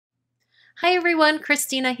Hi everyone,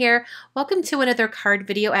 Christina here. Welcome to another card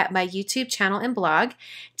video at my YouTube channel and blog.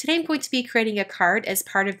 Today I'm going to be creating a card as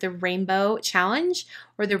part of the Rainbow Challenge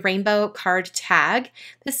or the Rainbow Card Tag.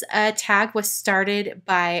 This tag was started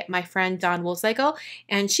by my friend Dawn Woolslegel,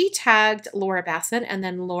 and she tagged Laura Bassen and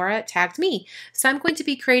then Laura tagged me. So I'm going to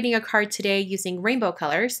be creating a card today using rainbow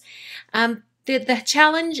colors. The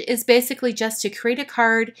challenge is basically just to create a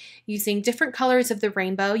card using different colors of the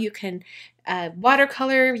rainbow. You can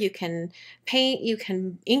watercolor, you can paint, you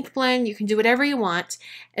can ink blend, you can do whatever you want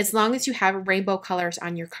as long as you have rainbow colors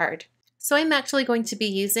on your card. So I'm actually going to be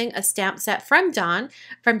using a stamp set from Dawn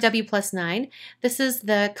from W+9. This is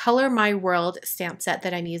the Color My World stamp set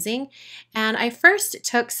that I'm using. And I first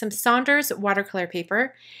took some Saunders watercolor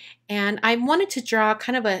paper and I wanted to draw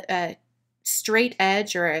kind of a straight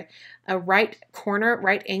edge or a right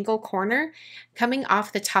angle corner coming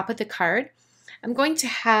off the top of the card. I'm going to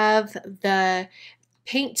have the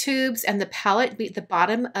paint tubes and the palette be at the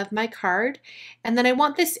bottom of my card, and then I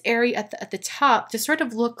want this area at the top to sort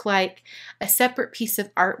of look like a separate piece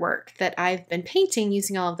of artwork that I've been painting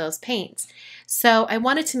using all of those paints. So I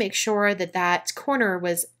wanted to make sure that that corner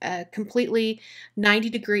was a completely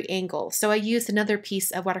 90-degree angle. So I used another piece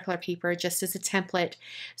of watercolor paper just as a template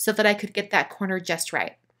so that I could get that corner just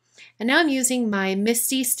right. And now I'm using my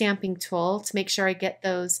Misty stamping tool to make sure I get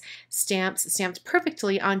those stamps stamped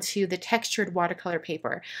perfectly onto the textured watercolor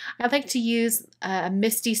paper. I like to use a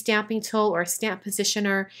Misty stamping tool or a stamp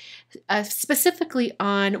positioner specifically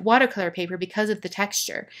on watercolor paper because of the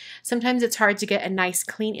texture. Sometimes it's hard to get a nice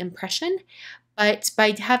clean impression, but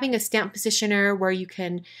by having a stamp positioner where you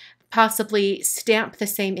can possibly stamp the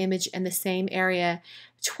same image in the same area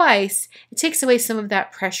twice, it takes away some of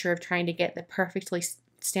that pressure of trying to get the perfectly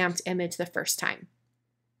stamped image the first time.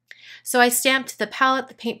 So I stamped the palette,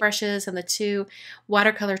 the paintbrushes, and the two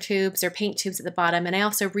watercolor tubes or paint tubes at the bottom, and I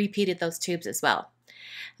also repeated those tubes as well.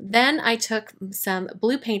 Then I took some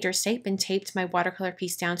blue painter's tape and taped my watercolor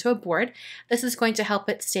piece down to a board. This is going to help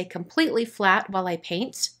it stay completely flat while I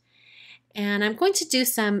paint. And I'm going to do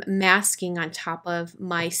some masking on top of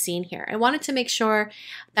my scene here. I wanted to make sure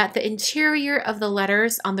that the interior of the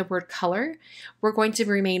letters on the word color were going to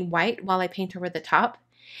remain white while I paint over the top.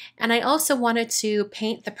 And I also wanted to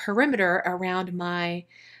paint the perimeter around my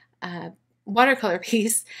watercolor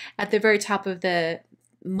piece at the very top of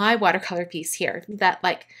my watercolor piece here, that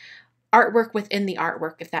like artwork within the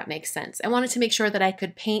artwork, if that makes sense. I wanted to make sure that I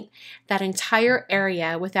could paint that entire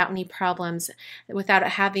area without any problems, without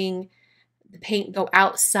having the paint go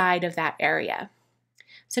outside of that area.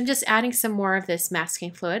 So I'm just adding some more of this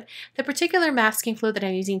masking fluid. The particular masking fluid that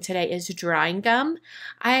I'm using today is drawing gum.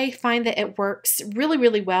 I find that it works really,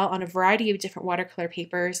 really well on a variety of different watercolor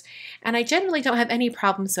papers, and I generally don't have any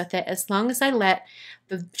problems with it as long as I let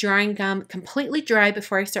the drawing gum completely dry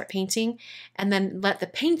before I start painting, and then let the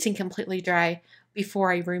painting completely dry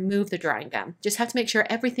before I remove the drawing gum. Just have to make sure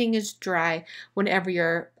everything is dry whenever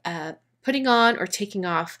you're putting on or taking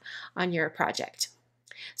off on your project.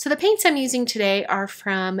 So the paints I'm using today are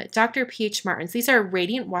from Dr. P.H. Martin's. These are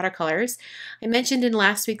radiant watercolors. I mentioned in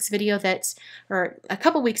last week's video that, or a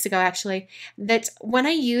couple weeks ago actually, that when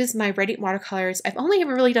I use my radiant watercolors, I've only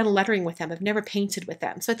ever really done lettering with them. I've never painted with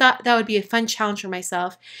them. So I thought that would be a fun challenge for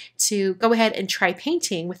myself to go ahead and try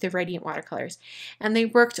painting with the radiant watercolors. And they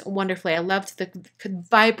worked wonderfully. I loved the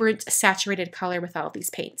vibrant, saturated color with all of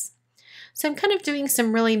these paints. So I'm kind of doing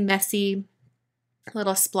some really messy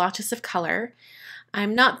little splotches of color.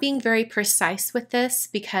 I'm not being very precise with this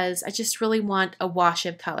because I just really want a wash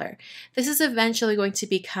of color. This is eventually going to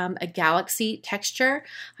become a galaxy texture.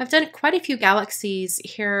 I've done quite a few galaxies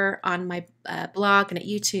here on my blog and at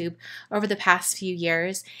YouTube over the past few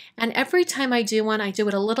years, and every time I do one, I do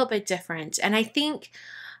it a little bit different, and I think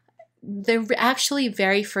they're actually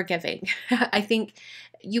very forgiving. I think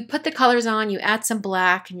you put the colors on, you add some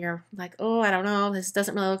black, and you're like, oh, I don't know, this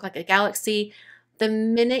doesn't really look like a galaxy. The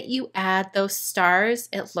minute you add those stars,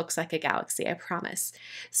 it looks like a galaxy, I promise.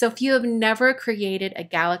 So if you have never created a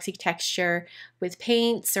galaxy texture with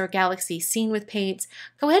paints or a galaxy scene with paints,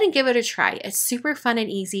 go ahead and give it a try. It's super fun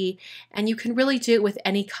and easy, and you can really do it with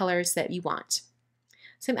any colors that you want.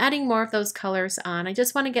 So I'm adding more of those colors on. I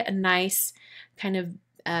just want to get a nice kind of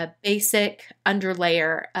basic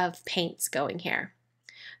underlayer of paints going here.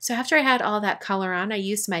 So after I had all that color on, I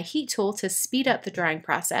used my heat tool to speed up the drawing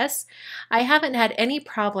process. I haven't had any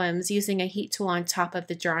problems using a heat tool on top of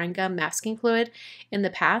the drawing gum masking fluid in the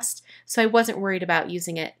past, so I wasn't worried about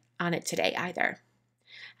using it on it today either.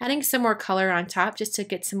 Adding some more color on top just to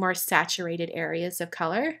get some more saturated areas of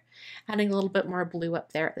color. Adding a little bit more blue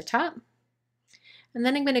up there at the top. And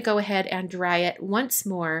then I'm going to go ahead and dry it once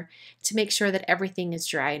more to make sure that everything is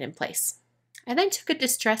dry and in place. I then took a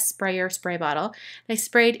distress sprayer spray bottle and I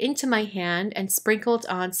sprayed into my hand and sprinkled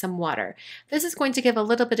on some water. This is going to give a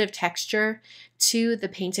little bit of texture to the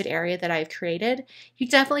painted area that I've created. You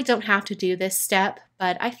definitely don't have to do this step,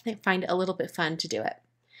 but I find it a little bit fun to do it.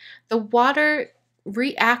 The water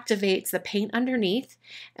reactivates the paint underneath,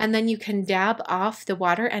 and then you can dab off the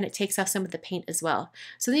water and it takes off some of the paint as well.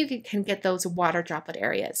 So then you can get those water droplet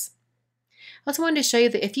areas. I also wanted to show you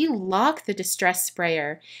that if you lock the distress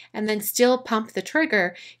sprayer and then still pump the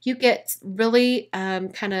trigger, you get really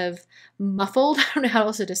kind of muffled, I don't know how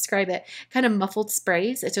else to describe it, kind of muffled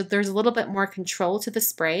sprays. So there's a little bit more control to the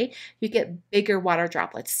spray. You get bigger water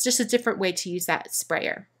droplets. It's just a different way to use that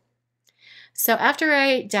sprayer. So after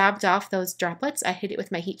I dabbed off those droplets, I hit it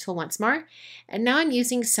with my heat tool once more. And now I'm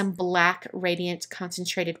using some black radiant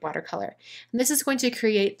concentrated watercolor. And this is going to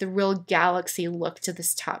create the real galaxy look to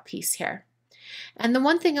this top piece here. And the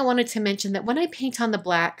one thing I wanted to mention that when I paint on the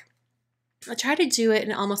black, I try to do it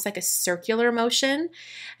in almost like a circular motion.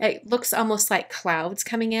 It looks almost like clouds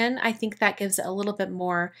coming in. I think that gives it a little bit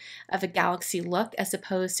more of a galaxy look as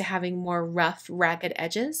opposed to having more rough, ragged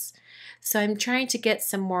edges. So I'm trying to get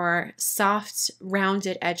some more soft,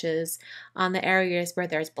 rounded edges on the areas where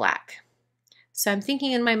there's black. So I'm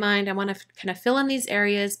thinking in my mind, I want to kind of fill in these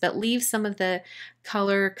areas, but leave some of the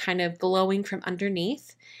color kind of glowing from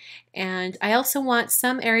underneath. And I also want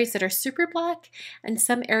some areas that are super black and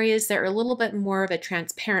some areas that are a little bit more of a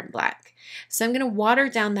transparent black. So I'm going to water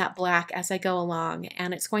down that black as I go along,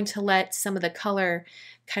 and it's going to let some of the color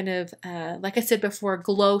kind of, like I said before,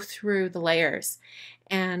 glow through the layers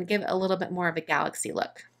and give it a little bit more of a galaxy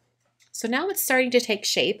look. So now it's starting to take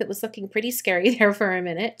shape. It was looking pretty scary there for a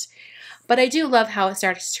minute, but I do love how it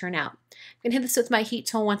started to turn out. I'm going to hit this with my heat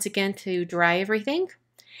tool once again to dry everything.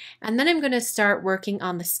 And then I'm going to start working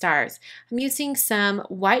on the stars. I'm using some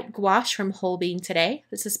white gouache from Holbein today.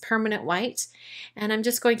 This is permanent white. And I'm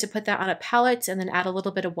just going to put that on a palette and then add a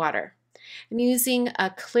little bit of water. I'm using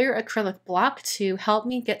a clear acrylic block to help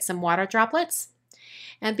me get some water droplets.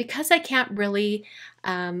 And because I can't really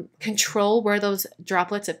control where those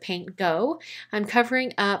droplets of paint go, I'm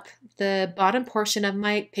covering up the bottom portion of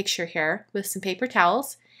my picture here with some paper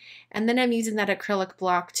towels. And then I'm using that acrylic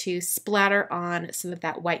block to splatter on some of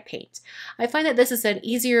that white paint. I find that this is an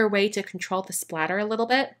easier way to control the splatter a little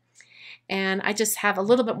bit, and I just have a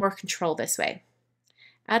little bit more control this way.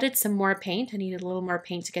 Added some more paint. I needed a little more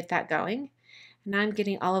paint to get that going. And now I'm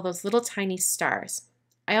getting all of those little tiny stars.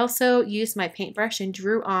 I also used my paintbrush and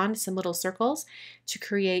drew on some little circles to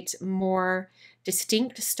create more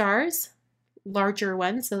distinct stars, larger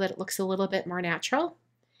ones, so that it looks a little bit more natural.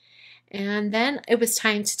 And then it was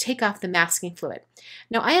time to take off the masking fluid.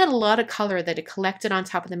 Now I had a lot of color that had collected on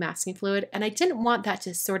top of the masking fluid, and I didn't want that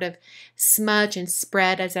to sort of smudge and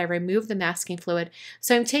spread as I remove the masking fluid.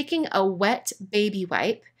 So I'm taking a wet baby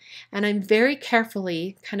wipe and I'm very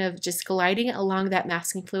carefully kind of just gliding along that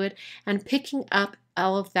masking fluid and picking up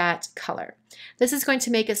all of that color. This is going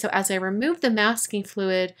to make it so as I remove the masking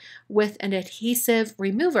fluid with an adhesive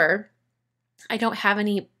remover, I don't have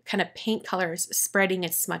any kind of paint colors spreading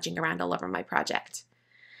and smudging around all over my project.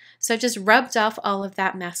 So I've just rubbed off all of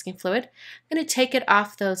that masking fluid. I'm going to take it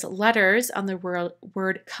off those letters on the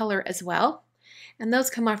word color as well. And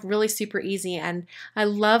those come off really super easy, and I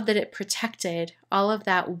love that it protected all of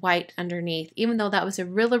that white underneath. Even though that was a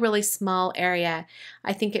really, really small area,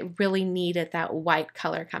 I think it really needed that white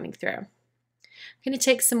color coming through. I'm going to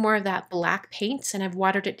take some more of that black paint, and I've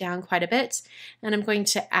watered it down quite a bit, and I'm going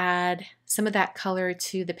to add some of that color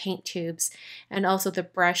to the paint tubes and also the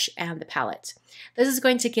brush and the palette. This is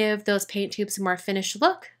going to give those paint tubes a more finished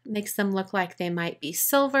look, makes them look like they might be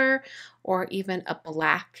silver or even a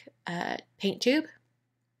black paint tube.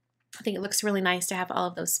 I think it looks really nice to have all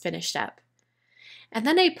of those finished up. And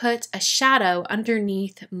then I put a shadow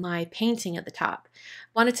underneath my painting at the top.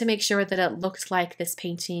 Wanted to make sure that it looked like this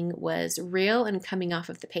painting was real and coming off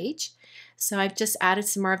of the page. So I've just added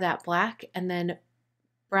some more of that black and then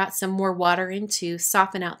brought some more water in to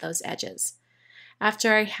soften out those edges.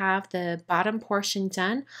 After I have the bottom portion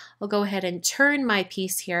done, I'll go ahead and turn my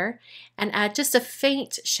piece here and add just a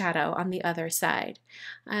faint shadow on the other side.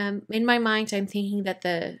 In my mind, I'm thinking that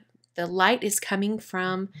the light is coming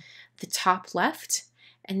from the top left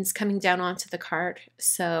and it's coming down onto the card,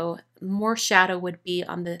 so more shadow would be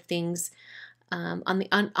on the things on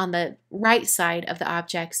the right side of the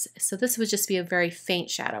objects. So this would just be a very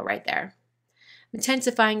faint shadow right there. I'm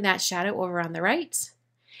intensifying that shadow over on the right,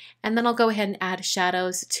 and then I'll go ahead and add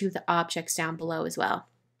shadows to the objects down below as well.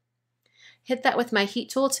 Hit that with my heat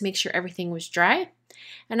tool to make sure everything was dry,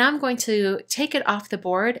 and now I'm going to take it off the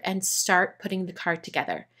board and start putting the card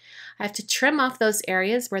together. I have to trim off those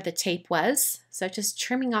areas where the tape was. So just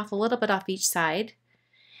trimming off a little bit off each side.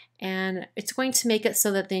 And it's going to make it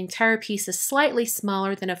so that the entire piece is slightly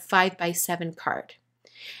smaller than a 5x7 card.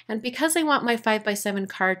 And because I want my 5x7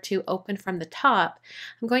 card to open from the top,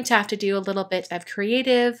 I'm going to have to do a little bit of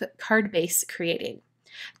creative card base creating.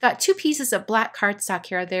 I've got two pieces of black cardstock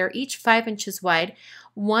here. They're each 5 inches wide.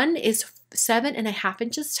 One is 7.5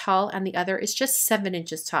 inches tall and the other is just 7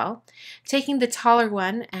 inches tall. Taking the taller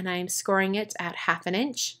one and I'm scoring it at 1/2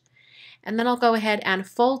 inch. And then I'll go ahead and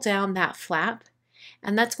fold down that flap,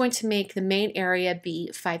 and that's going to make the main area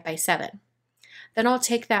be 5x7. Then I'll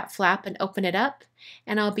take that flap and open it up,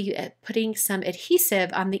 and I'll be putting some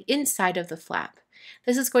adhesive on the inside of the flap.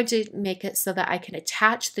 This is going to make it so that I can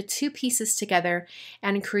attach the two pieces together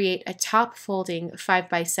and create a top folding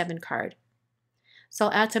 5x7 card. So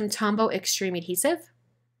I'll add some Tombow Extreme adhesive,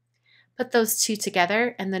 put those two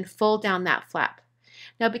together, and then fold down that flap.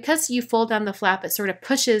 Now because you fold down the flap, it sort of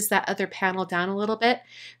pushes that other panel down a little bit,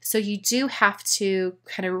 so you do have to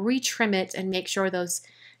kind of retrim it and make sure those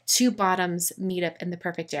two bottoms meet up in the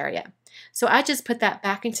perfect area. So I just put that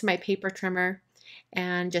back into my paper trimmer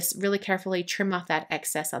and just really carefully trim off that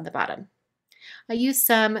excess on the bottom. I used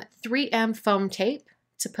some 3M foam tape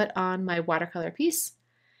to put on my watercolor piece,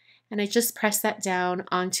 and I just press that down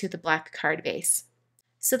onto the black card base.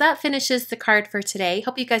 So that finishes the card for today.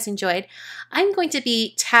 Hope you guys enjoyed. I'm going to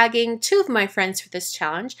be tagging two of my friends for this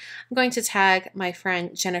challenge. I'm going to tag my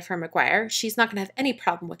friend Jennifer McGuire. She's not going to have any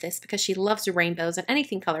problem with this because she loves rainbows and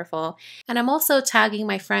anything colorful. And I'm also tagging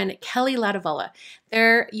my friend Kelly Latavola.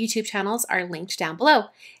 Their YouTube channels are linked down below.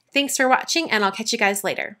 Thanks for watching, and I'll catch you guys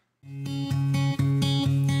later.